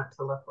what you want it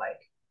to look like,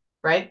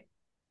 right?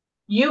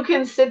 You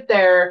can sit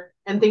there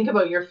and think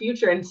about your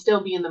future and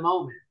still be in the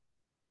moment.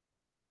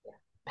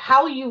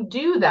 How you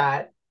do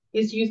that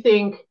is you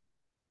think,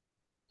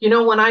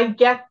 when I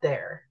get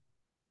there,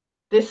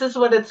 this is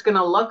what it's going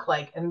to look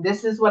like and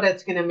this is what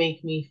it's going to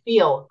make me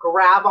feel.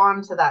 Grab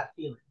onto that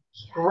feeling.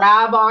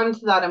 Grab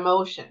onto that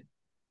emotion.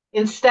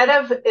 Instead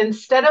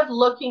of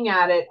looking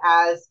at it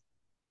as,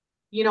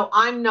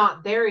 I'm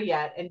not there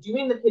yet, and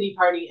doing the pity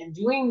party and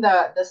doing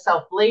the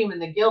self-blame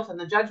and the guilt and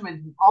the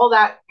judgment and all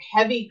that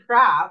heavy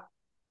crap,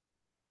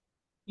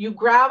 you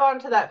grab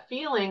onto that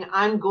feeling,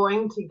 I'm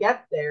going to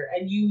get there,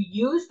 and you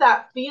use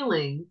that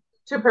feeling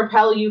to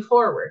propel you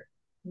forward.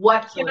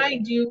 What can I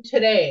Absolutely. do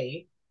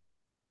today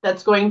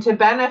that's going to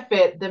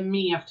benefit the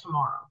me of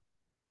tomorrow?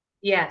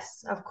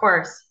 Yes, of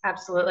course.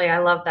 Absolutely. I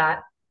love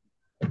that.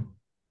 I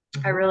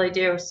Mm-hmm. really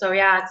do. So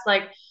yeah, it's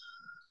like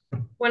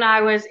when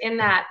I was in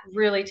that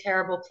really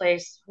terrible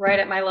place, right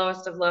at my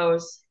lowest of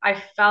lows,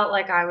 I felt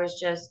like I was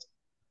just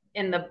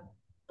in the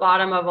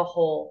bottom of a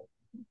hole.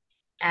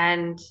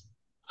 And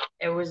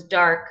It was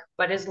dark,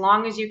 but as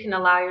long as you can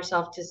allow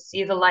yourself to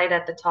see the light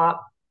at the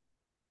top,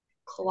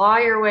 claw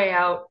your way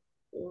out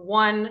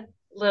one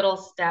little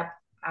step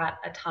at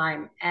a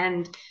time.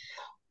 And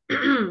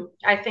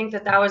I think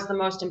that that was the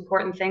most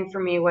important thing for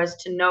me, was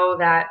to know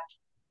that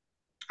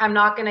I'm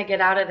not going to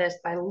get out of this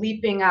by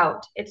leaping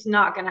out. It's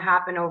not going to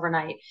happen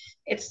overnight.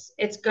 It's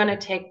going to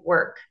take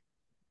work,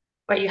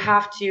 but you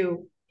have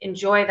to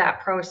enjoy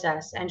that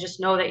process and just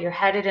know that you're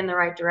headed in the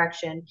right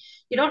direction.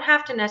 You don't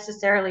have to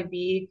necessarily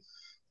be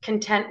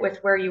content with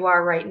where you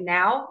are right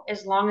now,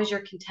 as long as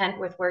you're content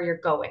with where you're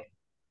going.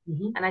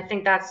 Mm-hmm. And I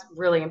think that's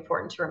really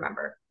important to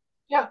remember.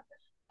 Yeah.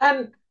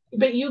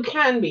 But you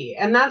can be,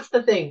 and that's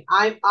the thing.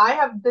 I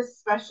have this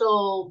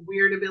special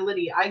weird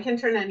ability. I can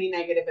turn any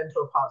negative into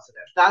a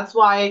positive. That's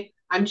why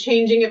I'm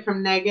changing it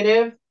from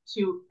negative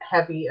to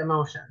heavy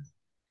emotions.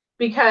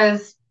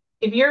 Because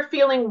if you're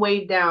feeling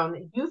weighed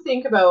down, you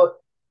think about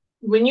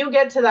when you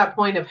get to that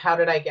point of how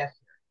did I get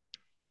here,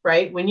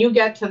 right? When you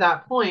get to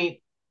that point,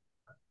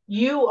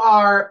 you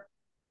are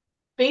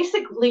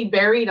basically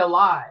buried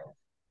alive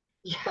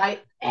Yeah. by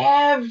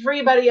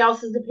everybody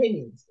else's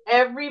opinions,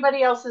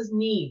 everybody else's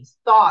needs,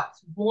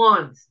 thoughts,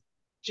 wants,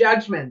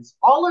 judgments.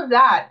 All of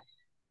that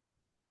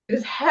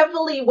is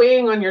heavily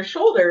weighing on your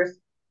shoulders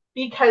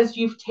because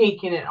you've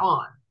taken it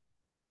on.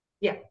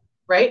 Yeah.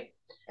 Right?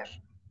 Yeah.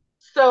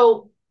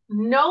 So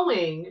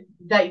knowing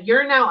that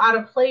you're now at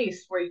a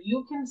place where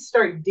you can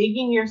start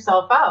digging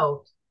yourself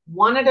out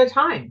one at a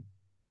time.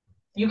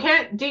 You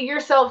can't dig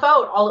yourself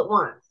out all at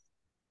once.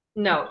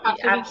 No, Have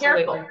to be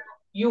absolutely.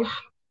 careful.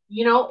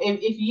 You know,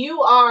 if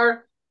you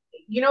are,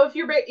 you know, if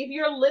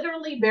you're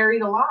literally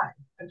buried alive,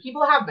 and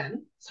people have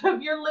been, so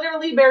if you're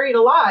literally buried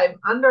alive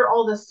under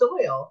all the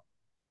soil,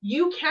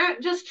 you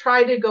can't just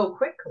try to go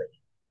quickly.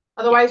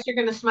 Otherwise, Yeah.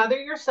 you're going to smother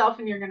yourself,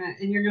 and you're going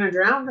to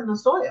drown in the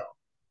soil,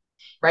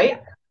 right?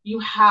 Yeah. You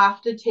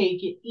have to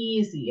take it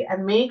easy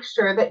and make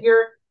sure that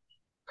you're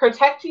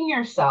protecting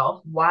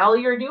yourself while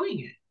you're doing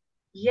it,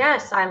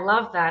 Yes, I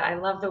love that. I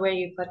love the way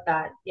you put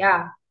that.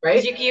 Yeah.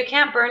 Because right? you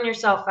can't burn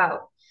yourself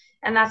out.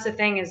 And that's the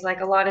thing, is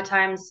like a lot of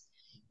times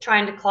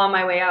trying to claw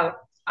my way out,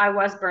 I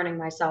was burning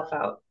myself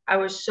out. I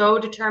was so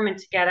determined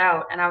to get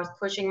out, and I was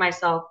pushing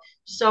myself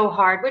so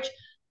hard, which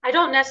I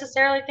don't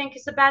necessarily think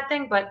is a bad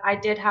thing, but I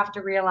did have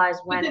to realize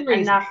when Within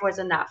reason. enough was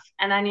enough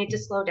and I need to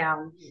slow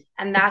down,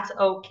 and that's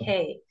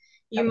okay.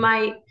 You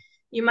might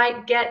you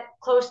might get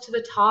close to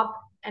the top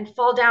and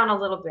fall down a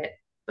little bit,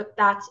 but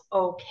that's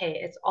okay.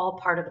 It's all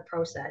part of the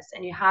process,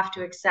 and you have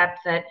to accept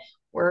that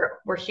we're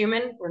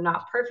human, we're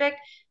not perfect,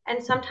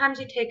 and sometimes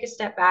you take a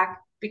step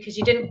back because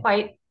you didn't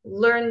quite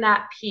learn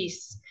that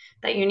piece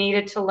that you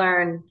needed to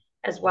learn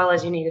as well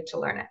as you needed to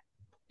learn it.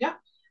 Yeah.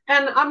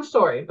 And I'm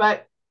sorry,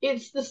 but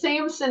it's the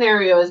same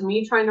scenario as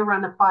me trying to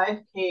run a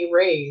 5K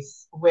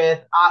race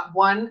with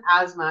one,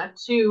 asthma,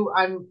 two,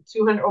 I'm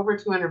 200 over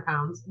 200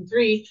 pounds, and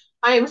three,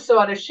 I am so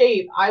out of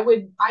shape. I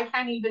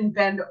can't even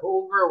bend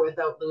over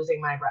without losing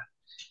my breath.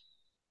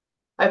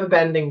 I have a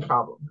bending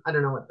problem. I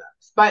don't know what that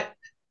is. But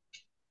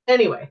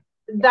anyway,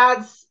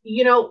 that's,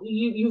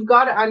 you've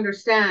got to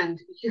understand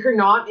you're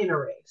not in a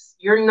race.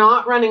 You're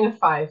not running a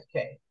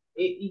 5K.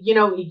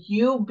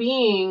 You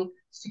being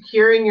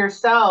securing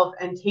yourself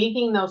and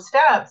taking those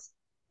steps,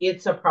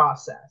 it's a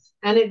process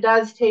and it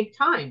does take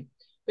time.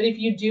 But if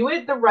you do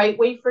it the right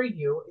way for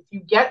you, if you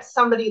get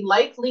somebody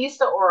like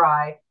Lisa or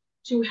I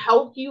to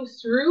help you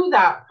through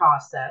that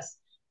process,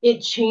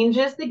 it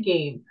changes the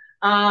game.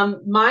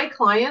 My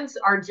clients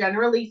are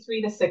generally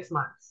 3 to 6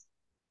 months,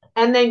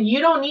 and then you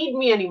don't need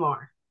me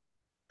anymore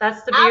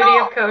That's the at beauty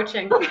all. of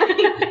coaching.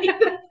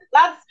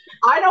 That's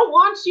I don't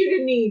want you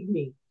to need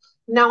me.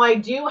 Now I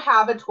do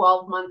have a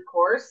 12-month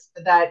course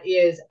that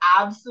is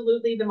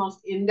absolutely the most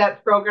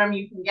in-depth program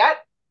you can get.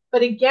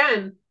 But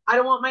again, I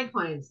don't want my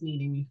clients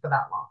needing me for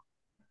that long.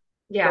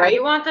 Yeah, Right?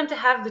 you want them to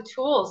have the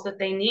tools that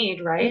they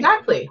need, right?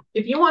 Exactly.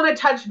 If you want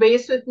to touch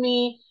base with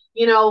me,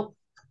 a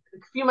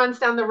few months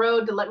down the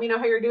road to let me know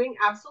how you're doing,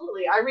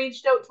 absolutely. I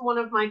reached out to one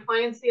of my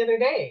clients the other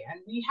day,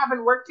 and we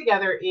haven't worked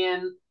together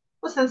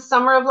since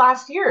summer of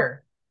last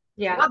year.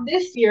 Yeah. Not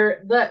this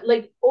year, but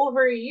like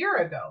over a year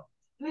ago.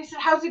 And I said,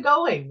 "How's it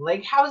going?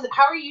 Like, how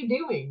are you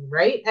doing?"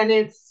 Right?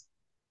 And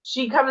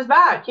she comes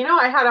back.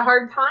 I had a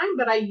hard time,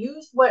 but I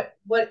used what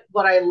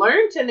I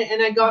learned, and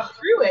I got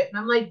through it. And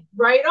I'm like,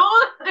 right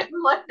on.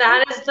 I'm like,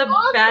 That is the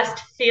awesome. best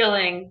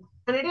feeling.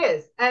 And it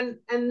is, and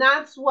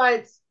that's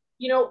what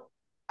you know.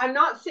 I'm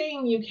not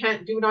saying you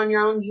can't do it on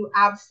your own. You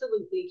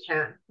absolutely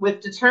can. With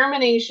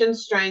determination,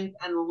 strength,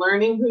 and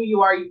learning who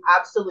you are, you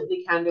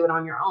absolutely can do it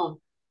on your own.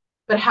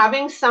 But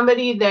having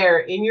somebody there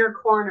in your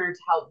corner to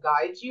help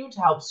guide you, to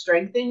help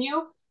strengthen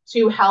you,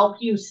 to help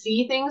you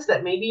see things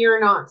that maybe you're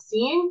not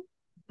seeing,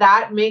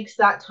 that makes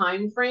that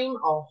time frame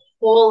a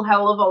whole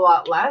hell of a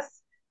lot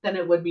less than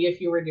it would be if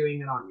you were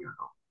doing it on your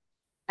own.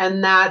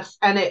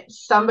 And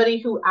it's somebody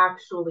who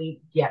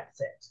actually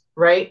gets it,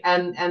 right?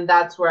 And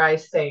that's where I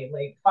say,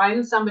 like,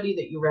 find somebody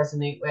that you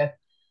resonate with,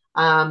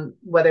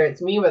 whether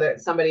it's me, whether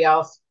it's somebody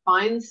else.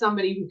 Find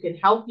somebody who can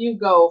help you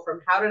go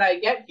from how did I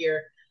get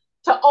here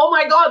to, oh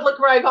my God, look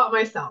where I got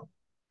myself.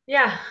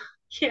 Yeah.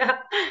 Yeah.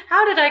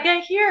 How did I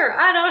get here?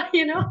 I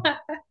don't,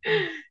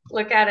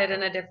 look at it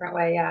in a different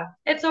way. Yeah.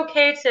 It's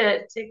okay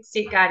to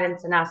seek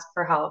guidance and ask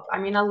for help. I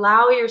mean,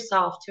 allow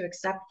yourself to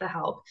accept the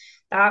help.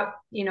 That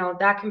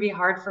can be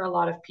hard for a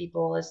lot of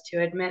people, is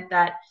to admit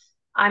that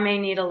I may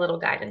need a little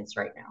guidance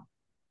right now.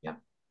 Yeah,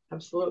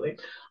 absolutely.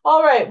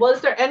 All right. Well,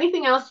 is there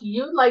anything else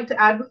you'd like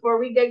to add before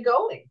we get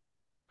going?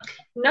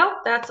 Nope,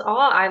 that's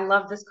all. I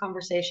love this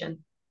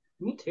conversation.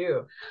 Me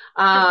too.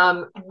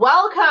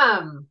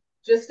 Welcome,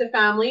 just a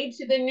family,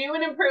 to the new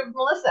and improved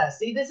Melissa.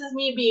 See, this is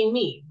me being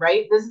me,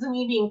 right? This is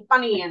me being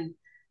funny and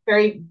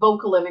very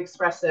vocal and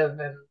expressive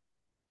and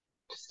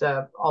just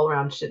a all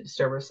around shit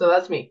disturber. So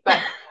that's me. But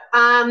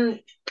um,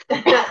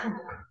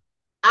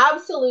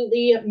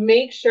 absolutely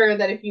make sure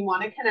that if you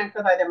want to connect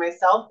with either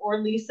myself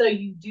or Lisa,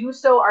 you do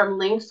so. Our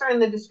links are in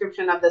the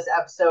description of this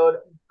episode.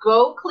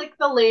 Go click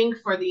the link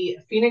for the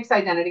Phoenix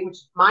Identity, which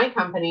is my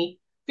company.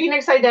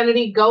 Phoenix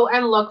Identity, go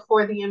and look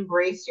for the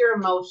Embrace Your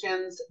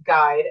Emotions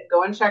guide.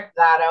 Go and check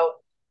that out.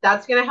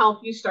 That's going to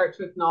help you start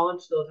to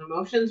acknowledge those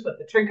emotions, what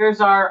the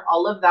triggers are.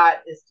 All of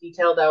that is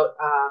detailed out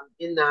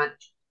in that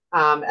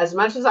as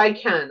much as I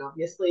can.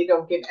 Obviously,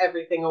 don't give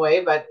everything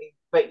away, but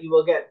you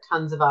will get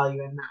tons of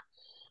value in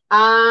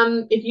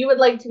that. If you would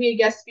like to be a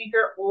guest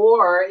speaker,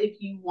 or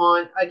if you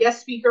want a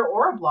guest speaker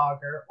or a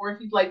blogger, or if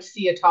you'd like to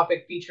see a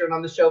topic featured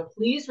on the show,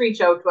 please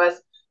reach out to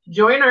us.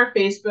 Join our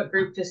Facebook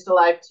group, Just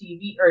Alive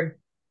TV, or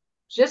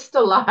Just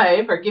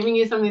Alive, or giving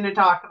you something to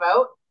talk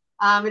about.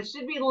 It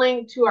should be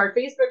linked to our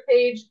Facebook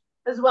page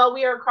as well.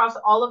 We are across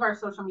all of our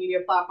social media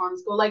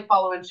platforms. Go like,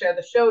 follow, and share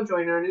the show.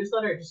 Join our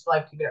newsletter at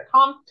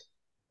justalivetv.com.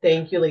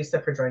 Thank you,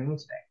 Lisa, for joining me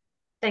today.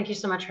 Thank you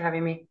so much for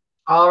having me.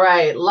 All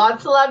right.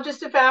 Lots of love,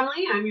 just a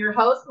family. I'm your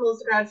host,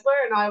 Melissa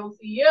Gretzler, and I will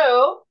see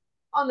you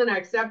on the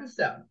next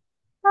episode.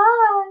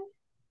 Bye.